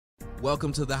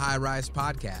Welcome to the High Rise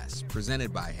Podcast,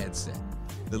 presented by Headset,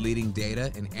 the leading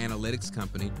data and analytics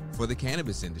company for the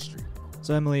cannabis industry.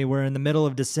 So, Emily, we're in the middle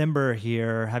of December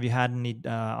here. Have you had any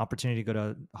opportunity to go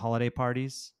to holiday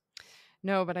parties?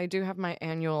 No, but I do have my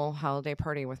annual holiday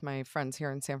party with my friends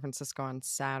here in San Francisco on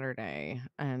Saturday.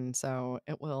 And so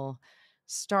it will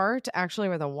start actually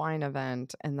with a wine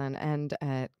event and then end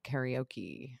at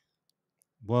karaoke.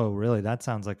 Whoa, really? That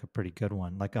sounds like a pretty good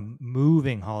one. Like a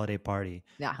moving holiday party.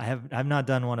 Yeah. I've not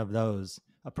done one of those.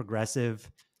 A progressive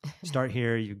start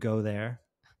here, you go there.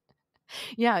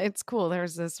 Yeah, it's cool.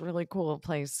 There's this really cool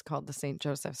place called the St.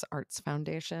 Joseph's Arts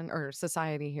Foundation or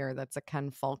Society here that's a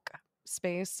Ken Folk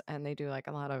space, and they do like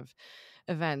a lot of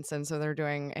events. And so they're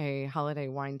doing a holiday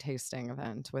wine tasting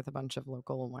event with a bunch of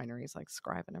local wineries like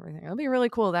Scribe and everything. It'll be really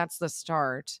cool. That's the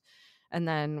start. And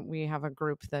then we have a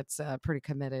group that's a pretty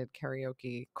committed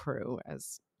karaoke crew.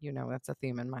 As you know, that's a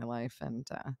theme in my life. And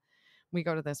we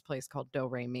go to this place called Do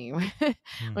Re Mi,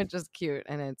 which is cute.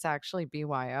 And it's actually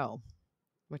BYO,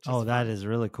 which is that fun. is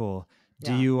really cool.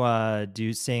 Yeah. Do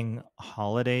you sing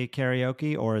holiday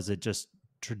karaoke or is it just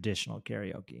traditional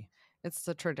karaoke? It's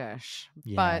the tradish,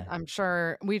 Yeah. but I'm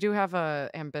sure we do have a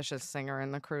ambitious singer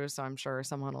in the crew, so I'm sure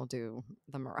someone will do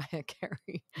the Mariah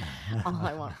Carey All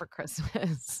I Want for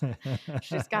Christmas.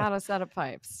 She's got a set of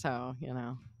pipes, so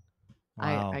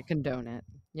Wow. I condone it.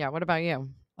 Yeah, what about you?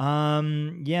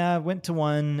 Yeah, went to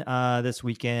one this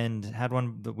weekend, had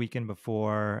one the weekend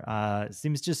before.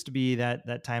 Seems just to be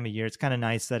that time of year. It's kind of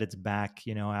nice that it's back,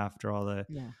 after all the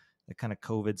kind of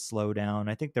COVID slowdown.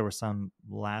 I think there were some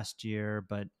last year,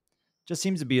 but just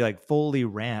seems to be like fully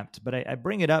ramped. But I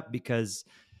bring it up because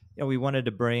we wanted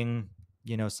to bring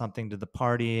something to the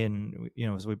party, and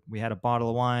so we had a bottle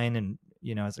of wine, and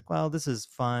I was like, well, this is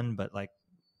fun, but like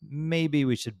maybe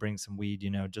we should bring some weed,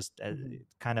 just as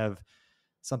kind of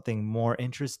something more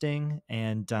interesting.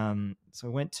 And so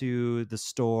I went to the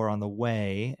store on the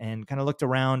way and kind of looked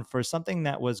around for something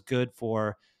that was good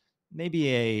for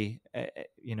maybe a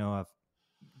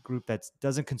group that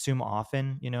doesn't consume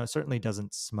often, certainly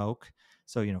doesn't smoke.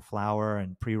 So, flower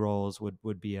and pre-rolls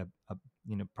would be a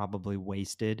probably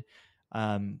wasted.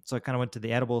 So I kind of went to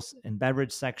the edibles and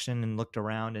beverage section and looked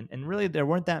around, and really there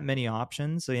weren't that many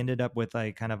options. So I ended up with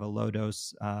like kind of a low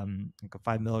dose, like a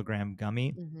 5 milligram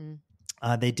gummy.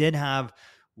 They did have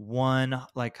one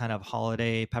like kind of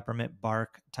holiday peppermint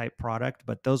bark type product,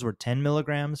 but those were 10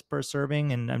 milligrams per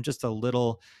serving. And I'm just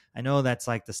I know that's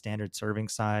like the standard serving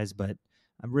size, but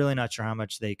I'm really not sure how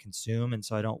much they consume. And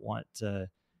so I don't want to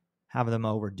have them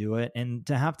overdo it and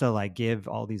to have to like give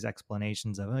all these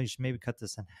explanations of, you should maybe cut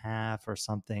this in half or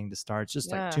something to start. It's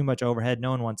just like too much overhead. No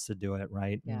one wants to do it.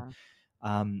 Right. Yeah.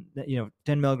 And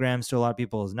 10 milligrams to a lot of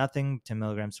people is nothing. 10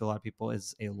 milligrams to a lot of people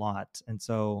is a lot. And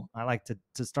so I like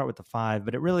to start with the 5,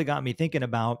 but it really got me thinking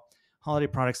about holiday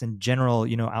products in general,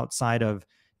 outside of,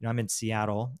 I'm in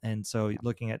Seattle. And so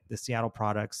looking at the Seattle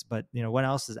products, but what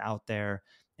else is out there?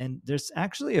 And there's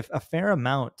actually a fair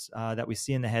amount that we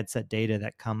see in the Headset data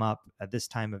that come up at this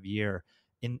time of year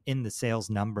in the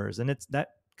sales numbers. And that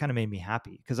kind of made me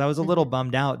happy because I was a little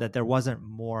bummed out that there wasn't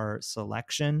more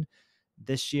selection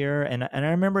this year. And I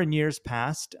remember in years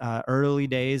past, early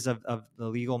days of the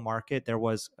legal market, there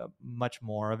was much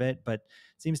more of it, but it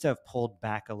seems to have pulled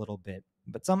back a little bit.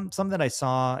 But some that I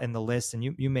saw in the list, and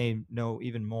you may know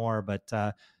even more, but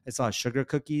I saw sugar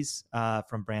cookies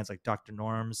from brands like Dr.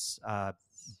 Norm's,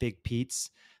 Big Pete's.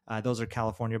 Those are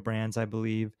California brands, I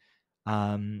believe.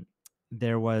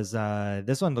 There was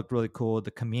this one looked really cool.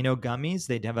 The Camino gummies.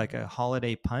 They'd have like a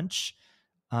holiday punch.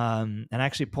 And I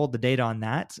actually pulled the data on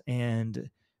that. And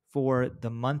for the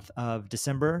month of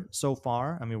December so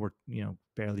far, I mean, we're,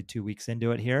 barely 2 weeks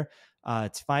into it here.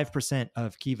 It's 5%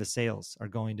 of Kiva sales are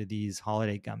going to these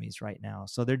holiday gummies right now.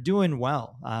 So they're doing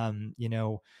well.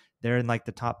 They're in like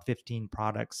the top 15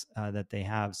 products that they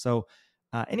have. So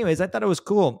anyways, I thought it was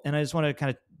cool. And I just wanted to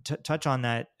kind of touch on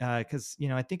that because,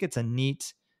 I think it's a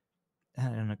neat, I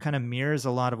don't know, kind of mirrors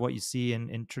a lot of what you see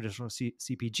in traditional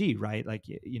CPG, right? Like,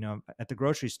 at the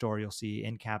grocery store, you'll see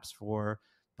end caps for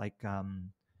like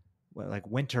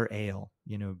winter ale,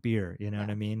 beer, what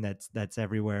I mean? That's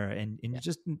everywhere. And you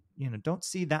just, don't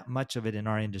see that much of it in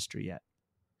our industry yet.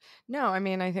 No, I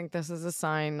mean, I think this is a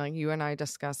sign, like you and I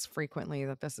discuss frequently,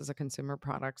 that this is a consumer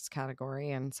products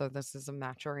category. And so this is a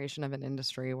maturation of an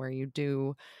industry where you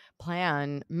do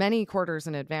plan many quarters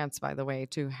in advance, by the way,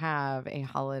 to have a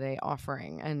holiday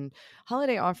offering. And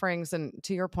holiday offerings, and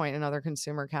to your point, in other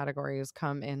consumer categories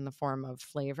come in the form of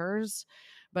flavors,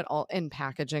 but all in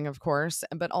packaging, of course,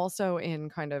 but also in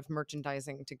kind of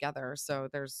merchandising together. So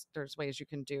there's ways you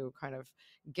can do kind of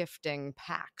gifting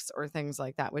packs or things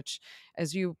like that, which,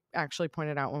 as you actually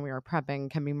pointed out when we were prepping,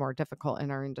 can be more difficult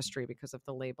in our industry because of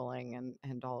the labeling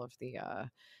and all of the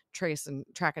trace and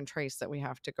track and trace that we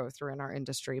have to go through in our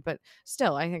industry. But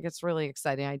still, I think it's really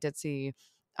exciting. I did see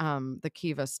the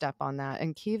Kiva step on that,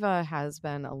 and Kiva has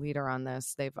been a leader on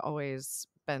this. They've always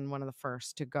been one of the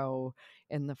first to go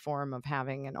in the form of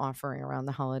having an offering around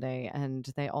the holiday. And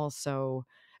they also,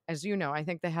 as you know, I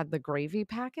think they had the gravy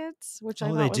packets, which I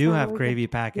Oh, they thought was do a have really good. gravy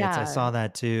packets. I Yeah. saw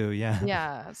that too. Yeah.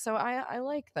 Yeah. So I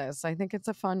like this. I think it's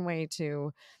a fun way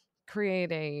to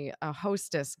create a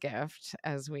hostess gift,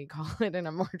 as we call it in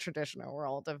a more traditional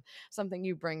world, of something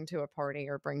you bring to a party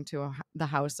or bring to the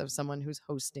house of someone who's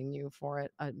hosting you for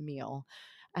a meal.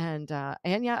 And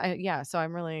yeah, yeah, so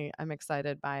I'm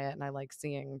excited by it, and I like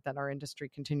seeing that our industry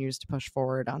continues to push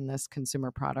forward on this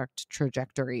consumer product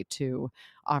trajectory to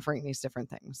offering these different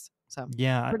things. So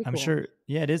Yeah, pretty I'm cool. sure.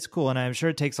 Yeah, it is cool. And I'm sure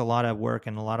it takes a lot of work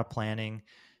and a lot of planning.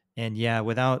 And yeah,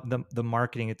 without the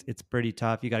marketing, it's pretty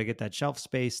tough. You got to get that shelf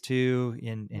space too,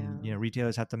 and Yeah.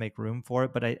 retailers have to make room for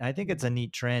it. But I think it's Mhm. a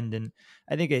neat trend, and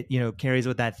I think it carries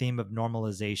with that theme of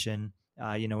normalization.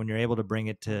 When you're able to bring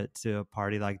it to a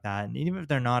party like that, and even if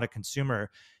they're not a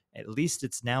consumer, at least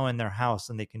it's now in their house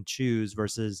and they can choose.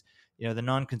 Versus the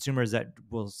non-consumers that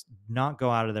will not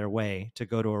go out of their way to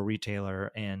go to a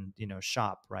retailer and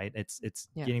shop. Right? It's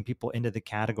Yeah. getting people into the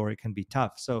category can be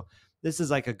tough. So this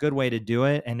is like a good way to do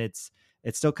it, and it's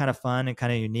still kind of fun and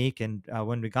kind of unique. And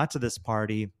when we got to this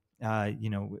party,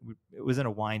 it was in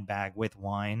a wine bag with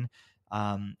wine,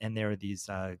 and there are these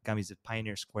gummies of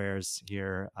Pioneer Squares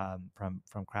here,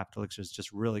 from Craft Elixirs,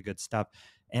 just really good stuff.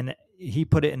 And he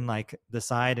put it in like the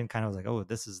side and kind of was like, oh,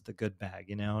 this is the good bag,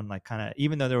 and like kind of,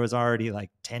 even though there was already like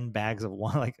 10 bags of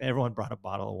wine, like everyone brought a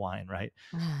bottle of wine, right?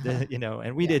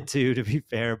 And we Yeah. did too, to be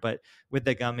fair. But with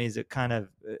the gummies, it kind of,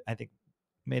 I think,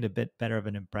 made a bit better of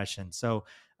an impression. So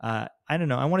I don't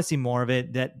know. I want to see more of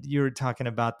it. That you were talking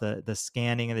about the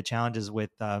scanning and the challenges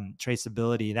with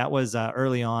traceability. That was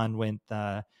early on when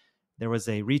there was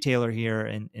a retailer here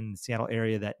in the Seattle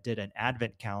area that did an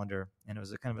advent calendar, and it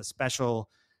was a kind of a special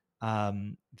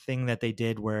thing that they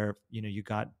did where you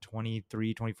got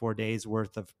 23, 24 days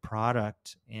worth of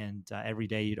product, and every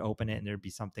day you'd open it and there'd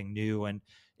be something new, and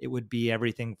it would be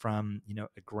everything from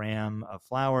a gram of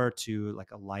flour to like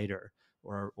a lighter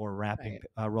or wrapping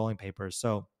Right. rolling paper.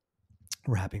 So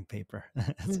wrapping paper.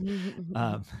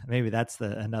 Mhm. Maybe that's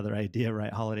another idea,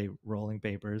 right? Holiday rolling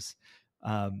papers.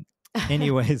 Um,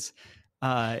 anyways,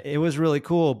 it was really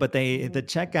cool. But the Mhm.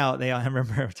 checkout, I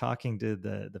remember talking to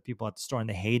the people at the store, and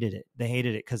they hated it. They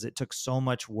hated it because it took so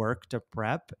much work to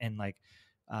prep and like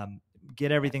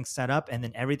get Yeah. everything set up, and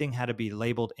then everything had to be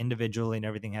labeled individually, and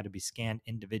everything had to be scanned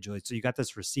individually. So you got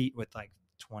this receipt with like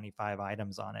 25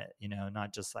 items on it,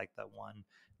 not just like the one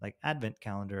like advent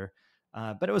calendar.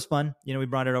 But it was fun. We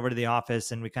brought it over to the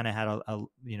office, and we kind of had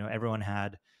everyone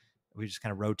had, we just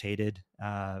kind of rotated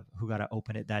who got to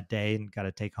open it that day and got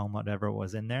to take home whatever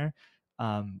was in there.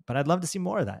 But I'd love to see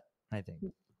more of that, I think.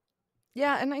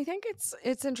 Yeah, and I think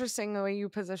it's interesting the way you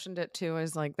positioned it too,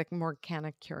 as like the more kind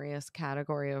of curious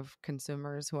category of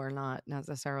consumers who are not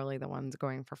necessarily the ones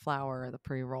going for flour or the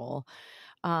pre-roll.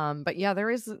 But yeah,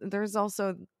 there's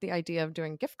also the idea of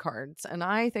doing gift cards, and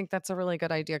I think that's a really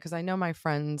good idea because I know my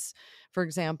friends, for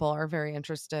example, are very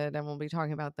interested, and we'll be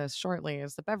talking about this shortly,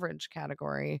 is the beverage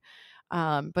category.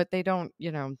 But they don't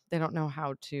know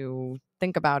how to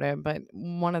think about it. But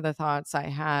one of the thoughts I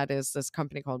had is this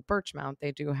company called Birchmount.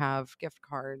 They do have gift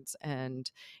cards, and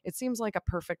it seems like a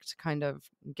perfect kind of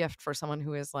gift for someone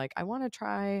who is like, I want to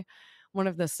try one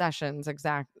of the sessions,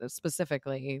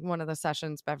 specifically one of the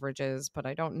sessions beverages, but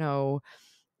I don't know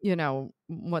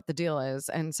what the deal is.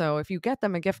 And so if you get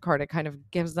them a gift card, it kind of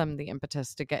gives them the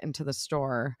impetus to get into the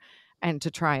store and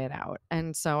to try it out.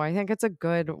 And so I think it's a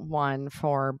good one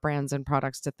for brands and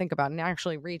products to think about, and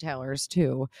actually retailers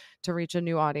too, to reach a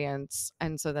new audience,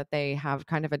 and so that they have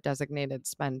kind of a designated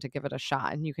spend to give it a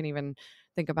shot. And you can even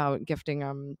think about gifting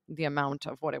them the amount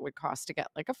of what it would cost to get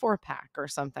like a 4-pack or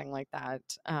something like that.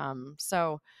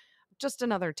 So just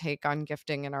another take on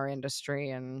gifting in our industry,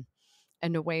 and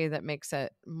in a way that makes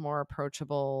it more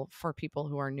approachable for people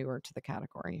who are newer to the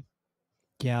category.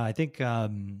 Yeah, I think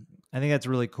that's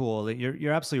really cool.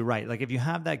 You're absolutely right. Like if you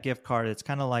have that gift card, it's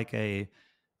kind of like a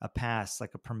pass,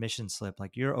 like a permission slip.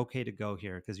 Like you're okay to go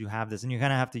here because you have this, and you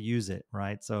kind of have to use it,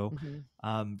 right? So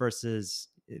Mhm. versus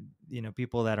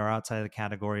people that are outside of the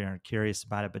category and are curious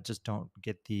about it, but just don't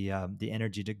get the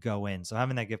energy to go in. So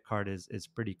having that gift card is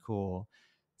pretty cool.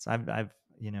 So I've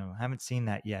haven't seen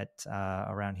that yet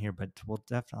around here, but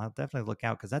I'll definitely look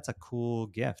out, because that's a cool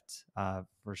gift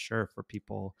for sure for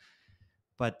people.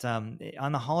 But on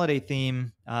the holiday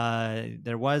theme,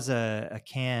 there was a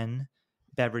can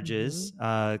beverages,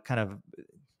 kind of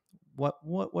what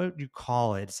would you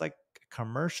call it? It's like a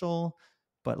commercial,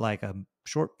 but like a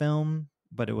short film.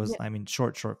 But it was, Yeah. I mean,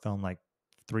 short film, like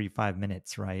 3-5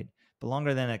 minutes, right? But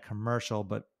longer than a commercial,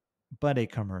 but a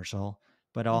commercial,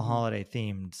 but all hmm holiday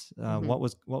themed. hmm What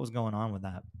was going on with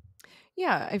that?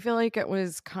 Yeah, I feel like it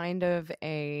was kind of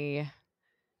it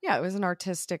was an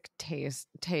artistic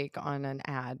take on an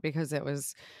ad, because it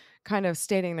was kind of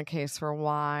stating the case for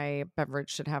why beverage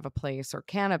should have a place, or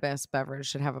cannabis beverage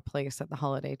should have a place at the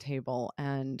holiday table.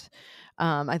 And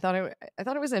I thought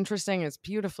it was interesting. It's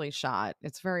beautifully shot.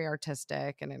 It's very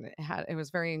artistic, and it was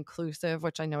very inclusive,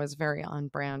 which I know is very on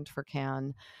brand for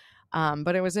Can.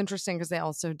 But it was interesting because they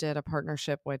also did a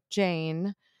partnership with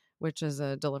Jane, which is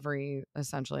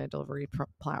essentially a delivery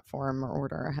platform, or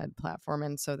order ahead platform.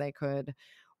 And so they could,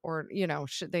 or,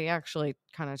 should they actually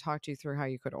kind of talked you through how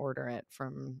you could order it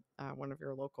from one of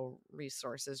your local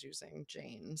resources using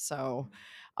Jane. So,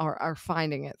 or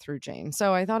finding it through Jane.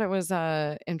 So I thought it was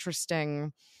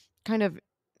interesting kind of.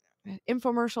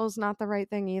 Infomercial is not the right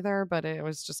thing either, but it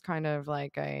was just kind of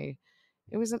like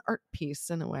it was an art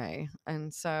piece in a way.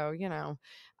 And so,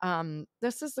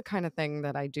 this is the kind of thing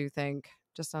that I do think,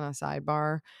 just on a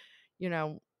sidebar, you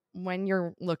know, when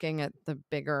you're looking at the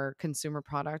bigger consumer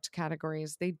product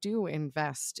categories, they do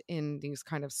invest in these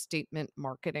kind of statement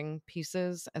marketing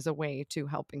pieces as a way to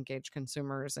help engage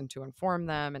consumers and to inform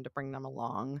them and to bring them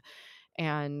along.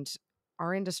 And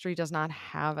our industry does not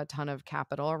have a ton of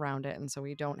capital around it. And so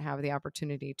we don't have the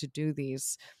opportunity to do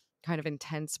these kind of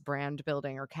intense brand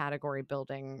building or category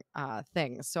building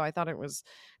things. So I thought it was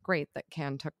great that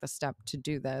Can took the step to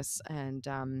do this. And,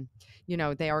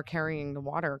 they are carrying the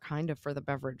water kind of for the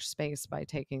beverage space by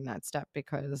taking that step,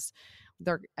 because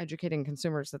they're educating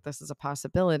consumers that this is a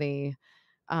possibility.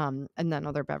 And then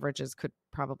other beverages could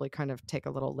probably kind of take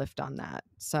a little lift on that.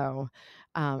 So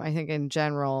I think in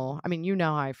general, I mean,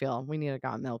 how I feel. We need a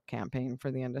Got Milk campaign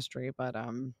for the industry, but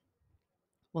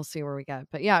we'll see where we get.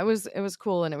 But yeah, it was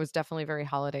cool, and it was definitely very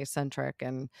holiday centric,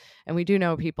 and we do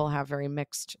know people have very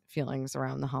mixed feelings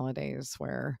around the holidays,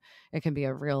 where it can be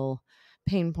a real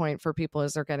pain point for people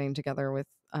as they're getting together with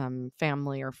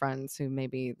family or friends who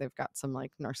maybe they've got some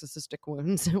like narcissistic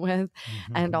wounds with,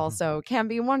 and also can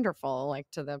be wonderful, like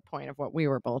to the point of what we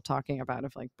were both talking about,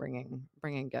 of like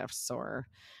bringing gifts, or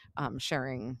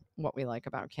sharing what we like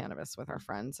about cannabis with our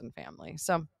friends and family.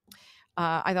 So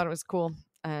I thought it was cool,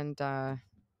 and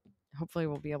hopefully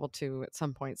we'll be able to at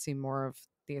some point see more of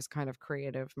these kind of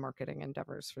creative marketing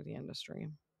endeavors for the industry.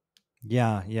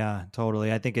 Yeah,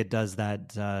 totally. I think it does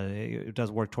that. It does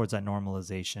work towards that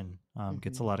normalization.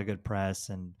 Gets a lot of good press,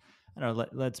 and I don't know,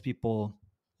 lets people,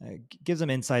 gives them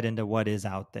insight into what is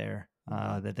out there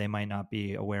that they might not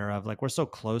be aware of. Like, we're so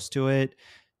close to it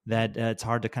that it's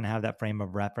hard to kind of have that frame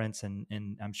of reference, and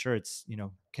I'm sure it's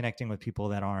connecting with people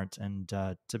that aren't, and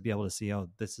to be able to see, oh,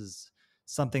 this is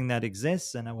something that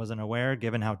exists and I wasn't aware.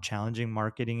 Given how challenging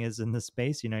marketing is in this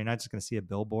space, you're not just going to see a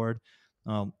billboard.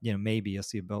 Maybe you'll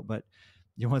see a bill, but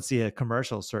you won't see a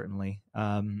commercial, certainly.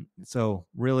 So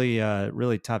really,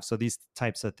 really tough. So these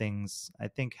types of things, I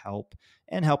think, help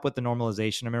with the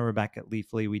normalization. I remember back at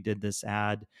Leafly, we did this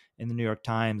ad in the New York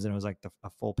Times, and it was like a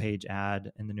full page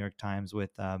ad in the New York Times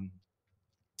with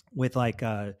like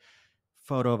a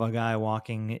photo of a guy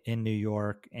walking in New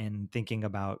York and thinking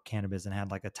about cannabis, and had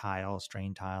like a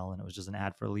strain tile, and it was just an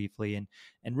ad for Leafly.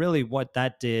 And really what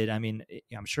that did, I mean,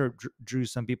 I'm sure it drew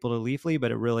some people to Leafly,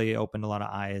 but it really opened a lot of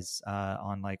eyes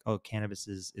on like, oh, cannabis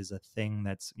is a thing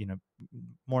that's,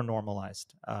 more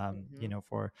normalized,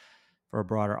 for a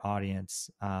broader audience.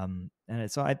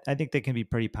 So I think they can be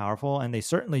pretty powerful, and they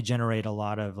certainly generate a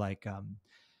lot of like,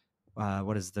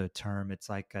 what is the term? It's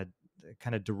like a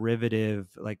kind of derivative,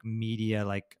 like media,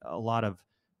 like a lot of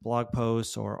blog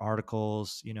posts or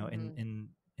articles, in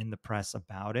the press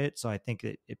about it. So I think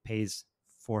it pays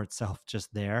for itself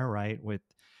just there, right? With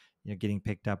getting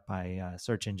picked up by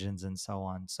search engines and so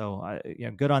on. So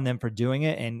good on them for doing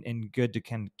it, and good to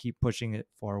kind of keep pushing it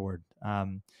forward.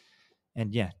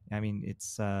 And yeah, I mean,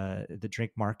 it's the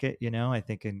drink market, I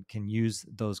think can use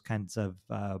those kinds of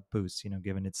boosts,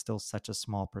 given it's still such a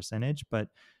small percentage, but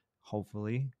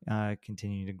hopefully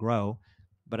continue to grow.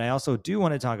 But I also do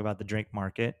want to talk about the drink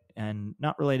market, and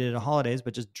not related to holidays,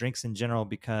 but just drinks in general,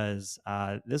 because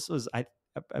this was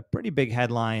a pretty big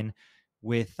headline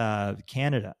with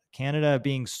Canada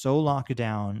being so locked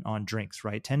down on drinks,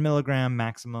 right? 10 milligram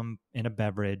maximum in a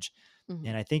beverage.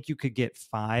 And I think you could get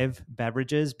 5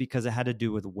 beverages because it had to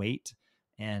do with weight.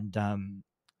 And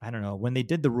I don't know, when they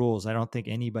did the rules, I don't think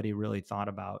anybody really thought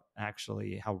about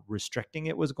actually how restricting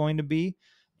it was going to be.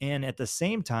 And at the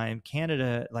same time,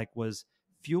 Canada was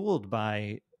fueled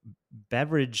by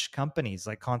beverage companies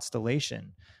like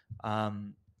Constellation,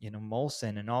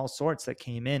 Molson, and all sorts that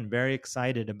came in very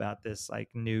excited about this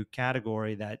new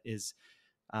category that is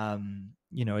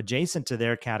adjacent to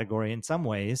their category in some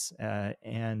ways,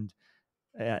 and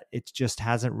it just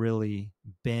hasn't really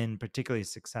been particularly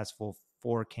successful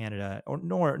for Canada, or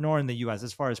nor in the U.S.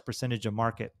 as far as percentage of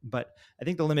market. But I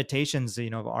think the limitations,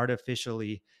 of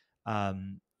artificially,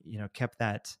 kept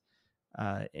that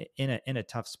in a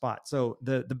tough spot. So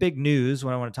the big news,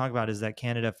 what I want to talk about, is that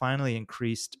Canada finally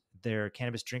increased their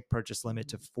cannabis drink purchase limit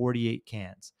to 48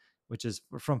 cans, which is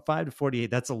from 5 to 48.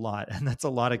 That's a lot, and that's a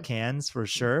lot of cans for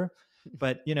sure.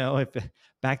 But if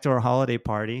back to our holiday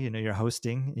party, you're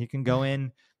hosting, you can go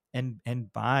in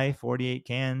and buy 48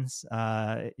 cans,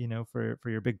 for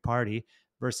your big party,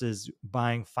 versus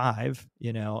buying 5,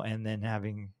 and then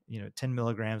having 10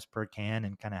 milligrams per can,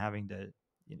 and kind of having to,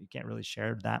 you can't really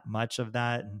share that much of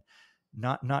that, and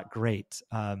not great.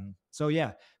 So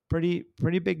yeah, pretty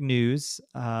big news.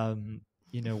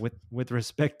 With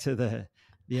respect to the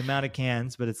amount of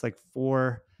cans, but it's like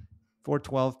four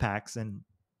 12 packs, and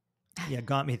yeah,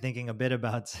 got me thinking a bit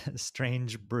about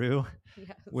Strange Brew,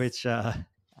 Yes. which I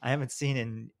haven't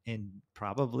seen in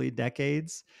probably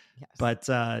decades. Yes. But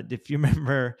if you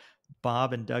remember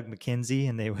Bob and Doug McKenzie,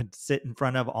 and they would sit in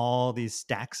front of all these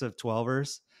stacks of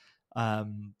 12ers.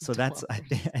 So that's, I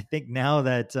think now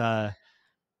that I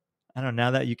don't know,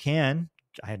 now that you can,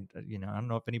 I don't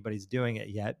know if anybody's doing it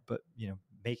yet, but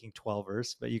making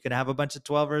 12ers, but you can have a bunch of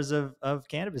 12ers of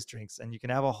cannabis drinks, and you can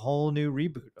have a whole new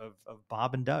reboot of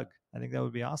Bob and Doug. I think that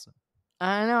would be awesome.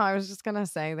 I know. I was just going to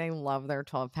say they love their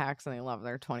 12 packs and they love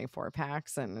their 24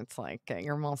 packs. And it's like, get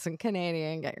your Molson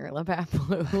Canadian, get your Labatt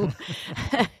Blue.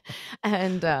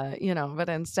 And, but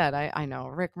instead, I know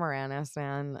Rick Moranis,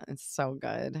 man, it's so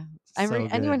good.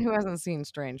 Anyone who hasn't seen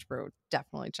Strange Brew,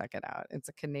 definitely check it out. It's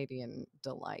a Canadian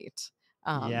delight.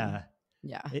 Yeah.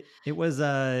 Yeah. It was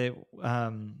a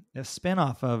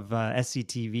spinoff of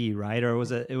SCTV, right? Or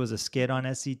it was a skit on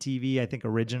SCTV, I think,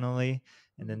 originally,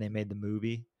 and then they made the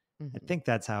movie. I think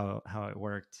that's how it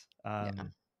worked. Yeah.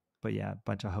 But yeah,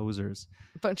 bunch of hosers.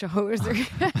 But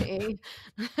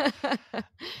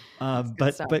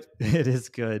it is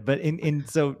good. But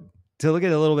so to look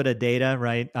at a little bit of data,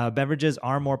 right? Beverages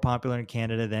are more popular in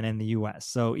Canada than in the US.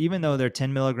 So even though they're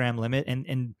 10 milligram limit,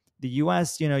 and the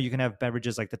US, you can have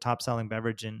beverages like the top selling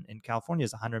beverage in California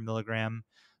is 100 milligram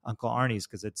Uncle Arnie's,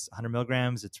 because it's 100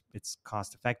 milligrams. It's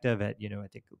cost effective at, I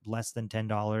think less than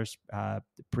 $10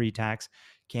 pre-tax.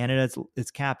 Canada, it's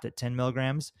capped at 10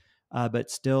 milligrams. But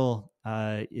still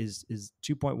is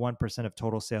 2.1% of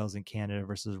total sales in Canada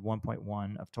versus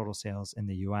 1.1% of total sales in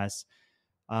the US.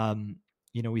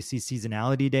 We see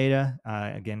seasonality data,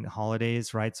 again,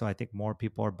 holidays, right? So I think more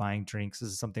people are buying drinks. This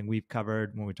is something we've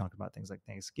covered when we talk about things like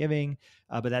Thanksgiving,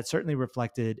 but that's certainly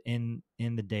reflected in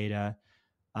the data.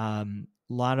 A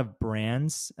lot of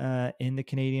brands in the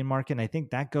Canadian market. And I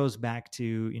think that goes back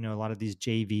to, a lot of these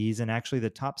JVs, and actually the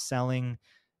top selling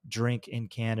drink in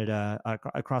Canada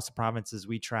across the provinces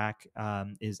we track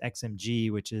is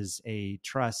XMG, which is a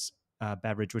Truss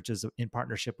beverage, which is in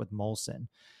partnership with Molson.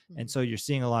 And so you're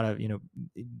seeing a lot of,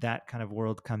 that kind of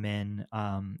world come in,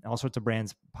 all sorts of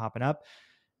brands popping up.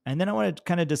 And then I want to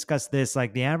kind of discuss this,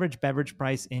 like the average beverage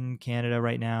price in Canada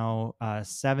right now,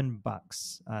 $7,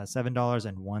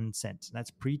 $7.01. That's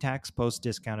pre-tax,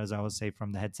 post-discount, as I always say,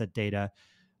 from the Headset data.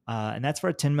 And that's for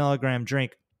a 10 milligram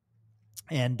drink.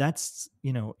 And that's,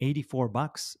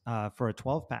 $84 for a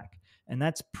 12 pack. And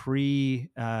that's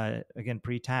pre-tax.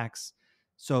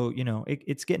 So,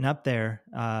 it's getting up there.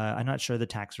 I'm not sure the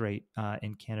tax rate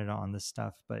in Canada on this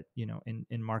stuff, but, in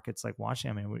markets like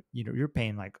Washington, I mean, you're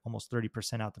paying like almost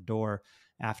 30% out the door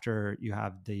after you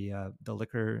have the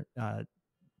liquor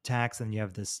tax, and you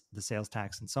have the sales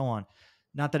tax and so on.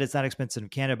 Not that it's that expensive in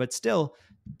Canada, but still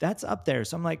that's up there.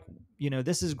 So I'm like,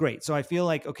 this is great. So I feel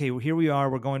like, okay, well, here we are.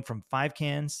 We're going from 5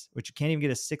 cans, which you can't even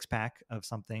get a 6-pack of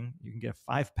something. You can get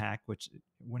a 5-pack, which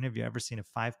when have you ever seen a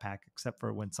 5-pack except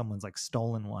for when someone's like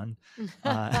stolen one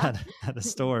at a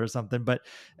store or something? But,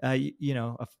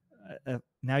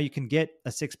 now you can get a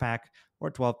 6-pack or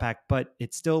a 12-pack, but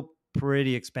it's still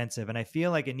pretty expensive. And I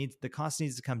feel like the cost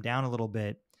needs to come down a little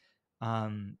bit.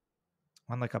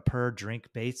 On like a per drink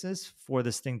basis for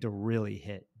this thing to really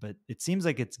hit, but it seems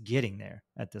like it's getting there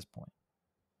at this point.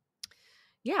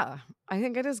 Yeah, I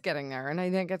think it is getting there, and I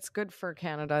think it's good for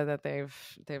Canada that they've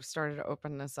started to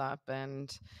open this up. And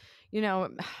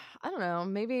I don't know.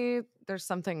 Maybe there's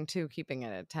something to keeping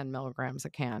it at 10 milligrams a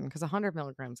can, because 100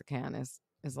 milligrams a can is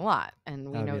a lot, and That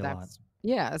we would be know a lot. that's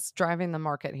it's driving the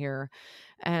market here.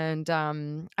 And I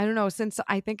don't know. Since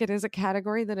I think it is a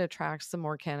category that attracts the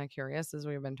more canna curious, as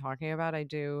we've been talking about, I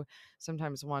do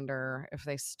sometimes wonder if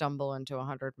they stumble into a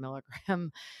 100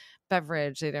 milligram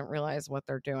beverage, they didn't realize what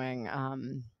they're doing.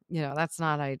 That's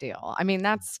not ideal. I mean,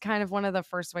 that's kind of one of the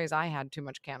first ways I had too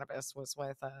much cannabis was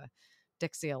with a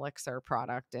Dixie Elixir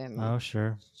product in Oh,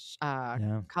 sure.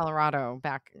 Yeah. Colorado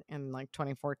back in like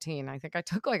 2014. I think I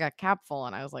took like a capful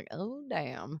and I was like, oh,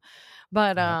 damn.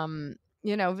 But,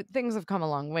 Yep. things have come a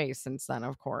long way since then,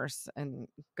 of course, and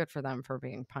good for them for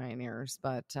being pioneers.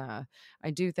 But I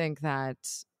do think that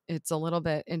it's a little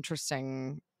bit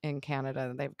interesting in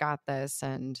Canada. They've got this,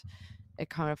 and it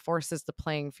kind of forces the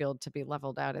playing field to be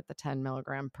leveled out at the 10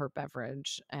 milligram per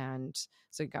beverage. And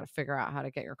so you got to figure out how to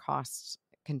get your costs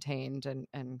contained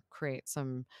and create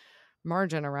some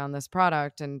margin around this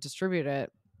product and distribute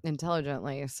it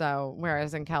intelligently. So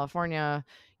whereas in California,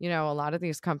 a lot of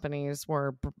these companies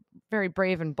were very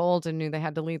brave and bold and knew they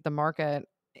had to lead the market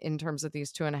in terms of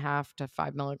these 2.5 to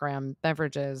 5 milligram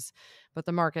beverages, but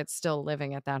the market's still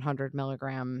living at that 100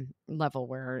 milligram level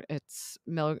where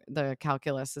the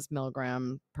calculus is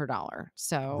milligram per dollar.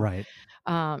 So Right.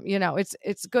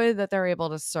 it's good that they're able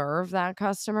to serve that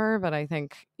customer, but I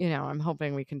think I'm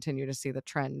hoping we continue to see the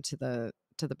trend to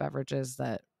the beverages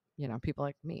that people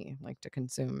like me like to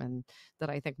consume, and that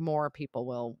I think more people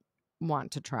will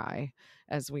want to try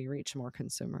as we reach more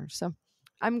consumers. So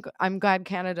I'm glad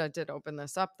Canada did open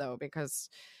this up, though, because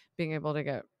being able to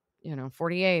get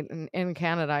 48 in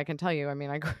Canada, I can tell you, I mean,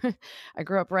 I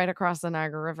grew up right across the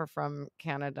Niagara River from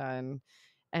Canada,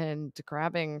 and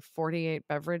grabbing 48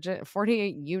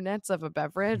 units of a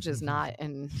beverage is not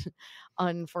an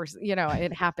unforeseen,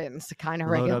 it happens kind of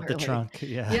Load up the regularly. trunk.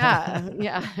 Yeah.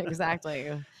 Yeah, exactly.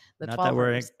 The Not that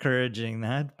we're 12ers. encouraging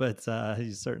that, but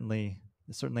it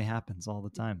certainly happens all the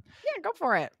time. Yeah, go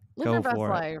for it. Live Go your best for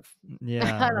it. life.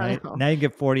 Yeah, I right. don't know. Now you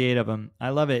get 48 of them. I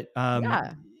love it.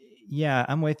 Yeah. Yeah,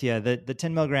 I'm with you. The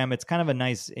 10 milligram, it's kind of a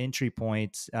nice entry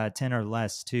point, 10 or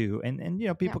less too. And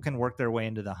people can work their way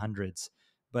into the hundreds,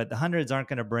 but the hundreds aren't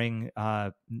going to bring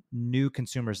new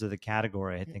consumers to the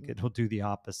category. I think Mm-mm. it'll do the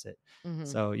opposite. Mhm.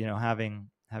 So,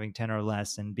 having 10 or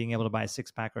less and being able to buy a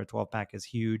 6-pack or a 12-pack is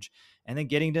huge. And then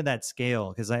getting to that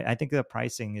scale, because I think the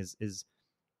pricing is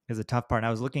a tough part. And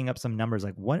I was looking up some numbers,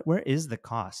 like where is the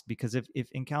cost? Because if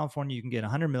in California you can get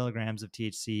 100 milligrams of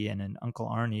THC and an Uncle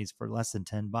Arnie's for less than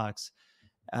 $10,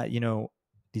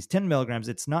 these 10 milligrams,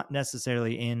 it's not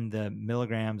necessarily in the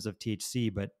milligrams of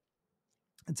THC, but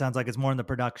it sounds like it's more in the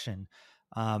production.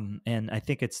 And I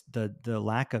think it's the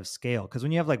lack of scale. Because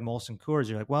when you have like Molson Coors,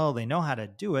 you're like, well, they know how to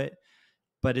do it,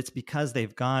 but it's because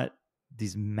they've got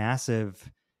these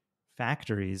massive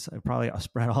factories probably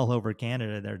spread all over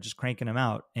Canada. They're just cranking them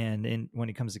out. And when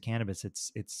it comes to cannabis,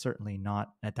 it's certainly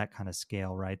not at that kind of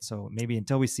scale, right? So maybe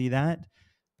until we see that,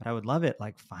 but I would love it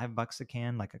like $5 a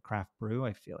can, like a craft brew.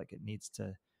 I feel like it needs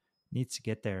to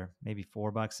get there. Maybe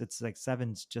 $4. It's like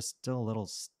 $7's just still a little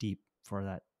steep for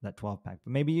that 12-pack.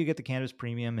 But maybe you get the cannabis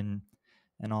premium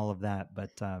and all of that.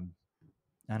 But I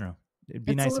don't know. It'd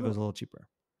be nice if it was a little cheaper.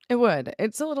 It would.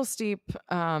 It's a little steep,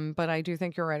 but I do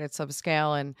think you're right. It's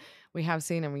subscale, and we have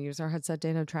seen, and we use our headset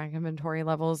data to track inventory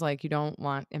levels. Like, you don't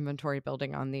want inventory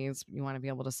building on these. You want to be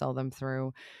able to sell them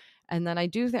through. And then I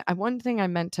do think one thing I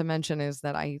meant to mention is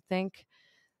that I think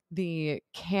the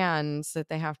cans that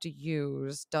they have to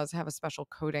use does have a special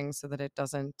coating so that it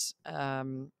doesn't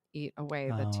eat away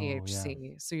the THC.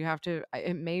 Yeah. So you have to.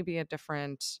 It may be a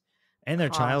different. And they're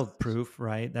cost. child proof,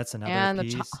 right? That's another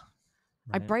piece.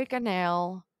 I break a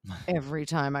nail every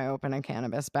time I open a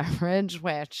cannabis beverage,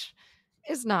 which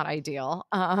is not ideal.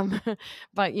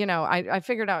 But I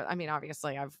figured out, I mean,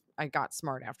 obviously I got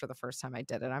smart after the first time I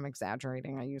did it. I'm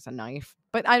exaggerating. I use a knife,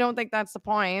 but I don't think that's the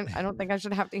point. I don't think I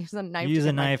should have to use a knife. You use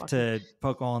a knife to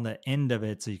poke on the end of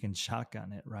it so you can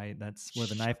shotgun it, right? That's where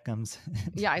the knife comes.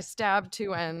 Yeah, I stab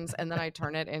 2 ends and then I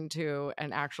turn it into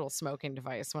an actual smoking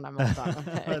device when I'm all done with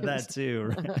it. That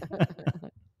too.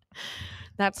 Right?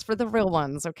 That's for the real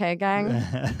ones, okay, gang?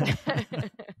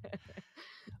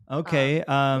 Okay.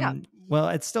 Well,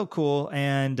 it's still cool,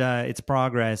 and it's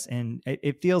progress, and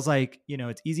it feels like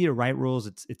it's easy to write rules.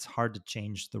 It's hard to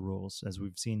change the rules, as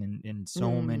we've seen in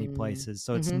so many places.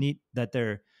 So it's neat that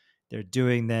they're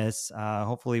doing this.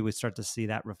 Hopefully, we start to see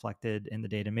that reflected in the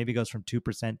data. Maybe it goes from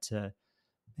 2% to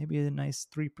maybe a nice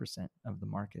 3% of the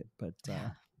market, but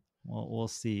we'll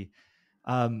see.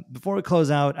 Before we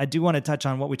close out, I do want to touch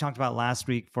on what we talked about last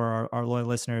week for our loyal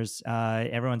listeners.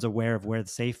 Everyone's aware of where the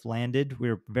safe landed. We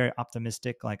were very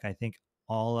optimistic, like I think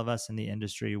all of us in the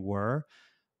industry were.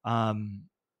 I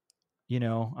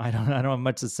don't have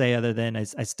much to say other than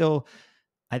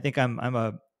I think I'm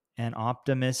an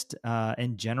optimist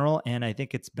in general, and I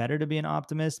think it's better to be an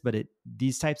optimist. But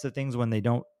these types of things, when they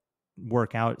don't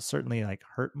work out, certainly like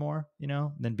hurt more,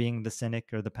 than being the cynic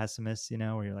or the pessimist,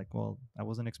 where you're like, well, I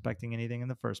wasn't expecting anything in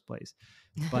the first place.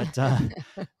 But I'm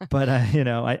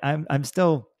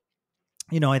still.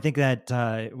 I think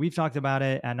that we've talked about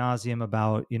it ad nauseum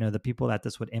about, the people that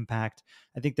this would impact.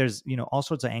 I think there's, all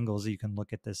sorts of angles that you can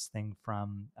look at this thing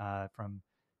from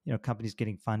companies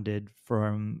getting funded,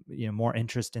 from, more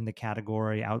interest in the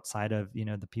category outside of,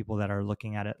 the people that are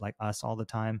looking at it like us all the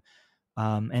time.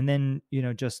 And then,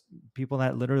 just people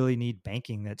that literally need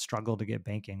banking, that struggle to get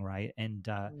banking, right. And,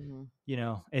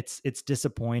 it's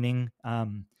disappointing.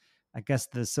 I guess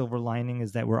the silver lining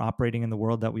is that we're operating in the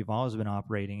world that we've always been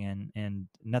operating in, and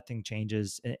nothing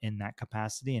changes in that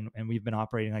capacity. And we've been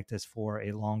operating like this for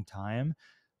a long time.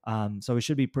 So we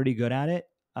should be pretty good at it.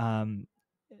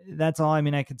 That's all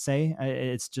I could say.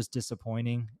 It's just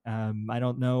disappointing. I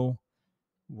don't know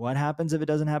what happens if it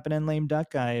doesn't happen in lame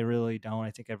duck. I really don't.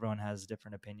 I think everyone has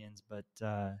different opinions, but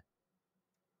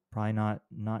probably not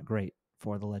great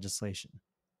for the legislation.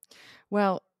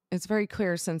 Well, it's very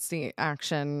clear since the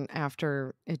action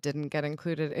after it didn't get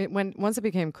included, once it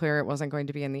became clear it wasn't going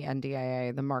to be in the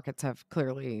NDAA, the markets have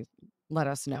clearly let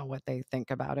us know what they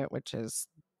think about it, which is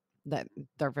that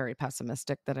they're very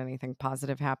pessimistic that anything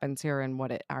positive happens here and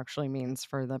what it actually means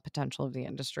for the potential of the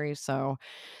industry. So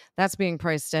that's being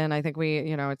priced in. I think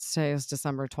today is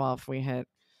December 12th. We hit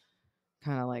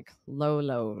kind of like low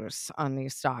lows on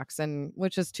these stocks, and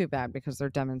which is too bad because they're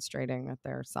demonstrating that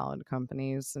they're solid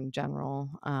companies in general.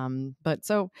 But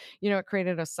so, it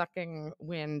created a sucking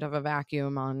wind of a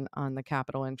vacuum on the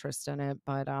capital interest in it.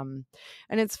 But and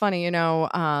it's funny,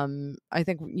 I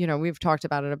think, we've talked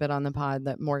about it a bit on the pod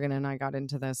that Morgan and I got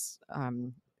into this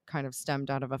kind of stemmed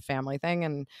out of a family thing.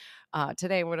 And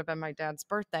today would have been my dad's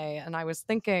birthday. And I was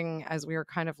thinking, as we were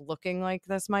kind of looking like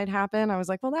this might happen, I was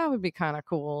like, well, that would be kind of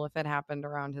cool if it happened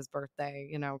around his birthday,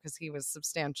 because he was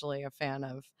substantially a fan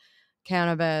of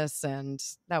cannabis. And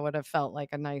that would have felt like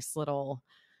a nice little,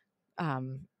 I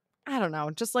don't know,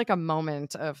 just like a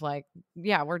moment of like,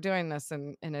 yeah, we're doing this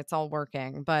and it's all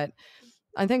working. But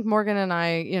I think Morgan and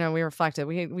I, we reflected,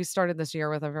 we started this year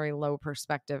with a very low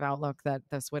perspective outlook that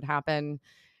this would happen.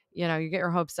 You get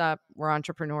your hopes up. We're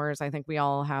entrepreneurs. I think we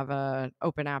all have a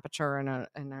open aperture and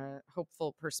a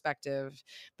hopeful perspective.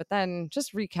 But then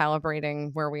just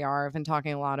recalibrating where we are. I've been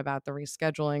talking a lot about the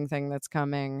rescheduling thing that's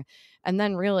coming. And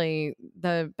then really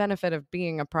the benefit of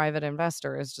being a private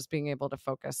investor is just being able to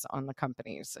focus on the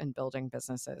companies and building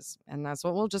businesses. And that's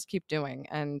what we'll just keep doing.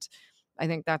 And I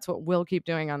think that's what we'll keep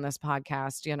doing on this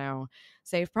podcast.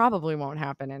 SAFE probably won't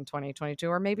happen in 2022,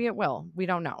 or maybe it will. We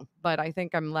don't know. But I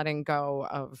think I'm letting go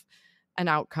of an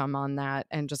outcome on that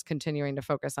and just continuing to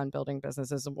focus on building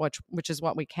businesses, which is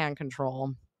what we can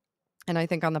control. And I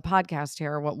think on the podcast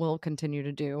here, what we'll continue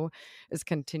to do is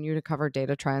continue to cover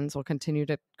data trends. We'll continue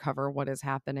to cover what is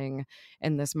happening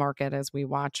in this market as we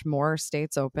watch more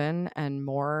states open and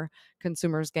more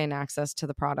consumers gain access to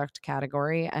the product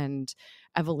category, and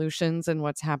evolutions in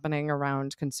what's happening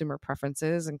around consumer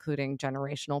preferences, including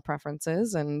generational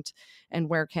preferences, and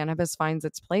where cannabis finds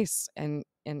its place in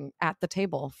at the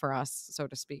table for us, so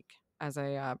to speak, as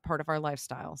a part of our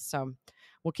lifestyle. So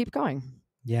we'll keep going.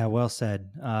 Yeah, well said.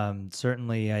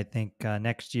 Certainly, I think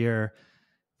next year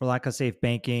for lack of safe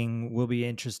banking will be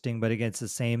interesting, but again, it's the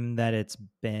same that it's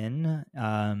been.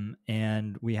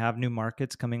 And we have new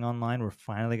markets coming online. We're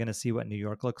finally going to see what New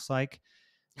York looks like.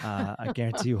 I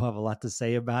guarantee you'll have a lot to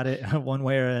say about it one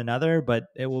way or another, but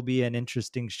it will be an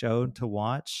interesting show to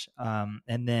watch.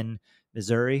 And then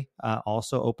Missouri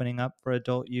also opening up for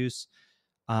adult use.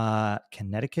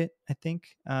 Connecticut, I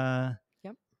think.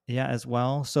 Yeah, as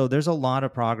well. So there's a lot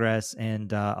of progress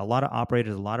and a lot of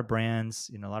operators, a lot of brands,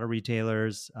 a lot of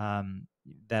retailers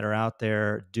that are out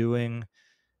there doing,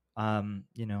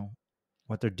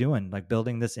 what they're doing, like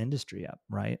building this industry up,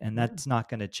 right? And that's not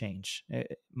going to change.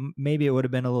 Maybe it would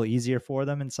have been a little easier for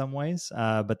them in some ways,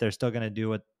 but they're still going to do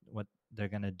what they're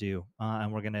going to do,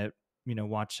 and we're going to,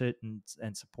 watch it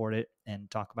and support it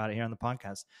and talk about it here on the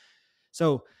podcast.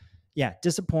 So. Yeah,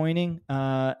 disappointing,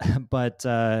 but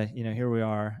here we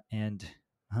are, and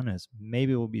who knows?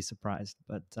 Maybe we'll be surprised,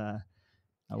 but I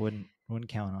wouldn't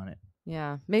count on it.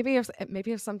 Yeah, maybe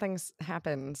if something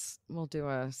happens, we'll do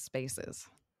a Spaces.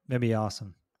 That'd be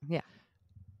awesome. Yeah.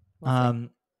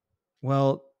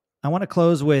 Well, I want to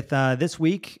close with this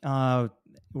week. We're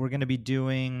going to be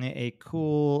doing a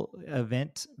cool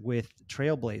event with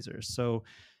Trailblazers. So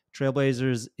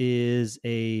Trailblazers is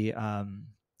an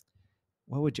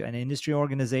industry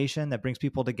organization that brings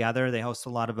people together. They host a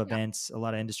lot of events. A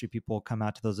lot of industry people come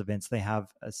out to those events. They have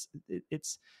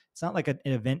it's not like an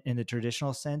event in the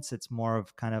traditional sense. It's more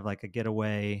of kind of like a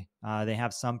getaway. They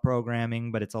have some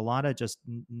programming, but it's a lot of just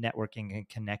networking and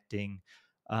connecting.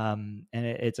 And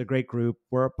it's a great group.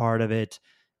 We're a part of it.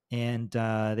 And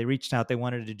they reached out. They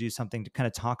wanted to do something to kind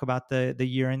of talk about the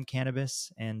year in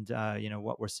cannabis and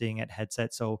what we're seeing at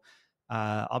Headset. So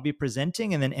I'll be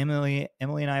presenting, and then Emily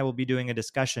and I will be doing a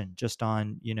discussion just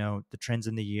on the trends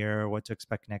in the year, what to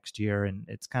expect next year, and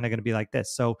it's kind of going to be like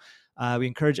this. So we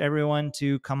encourage everyone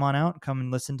to come on out, come and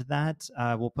listen to that.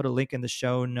 We'll put a link in the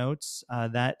show notes.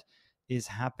 That is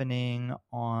happening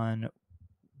on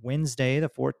Wednesday, the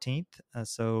 14th.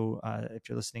 So if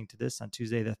you're listening to this on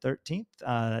Tuesday, the 13th,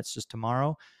 that's just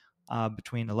tomorrow,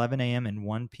 between 11 a.m. and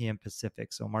 1 p.m.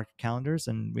 Pacific. So mark your calendars,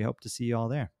 and we hope to see you all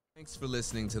there. Thanks for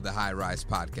listening to the High Rise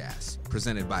Podcast,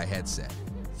 presented by Headset.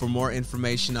 For more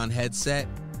information on Headset,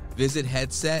 visit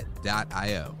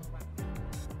headset.io.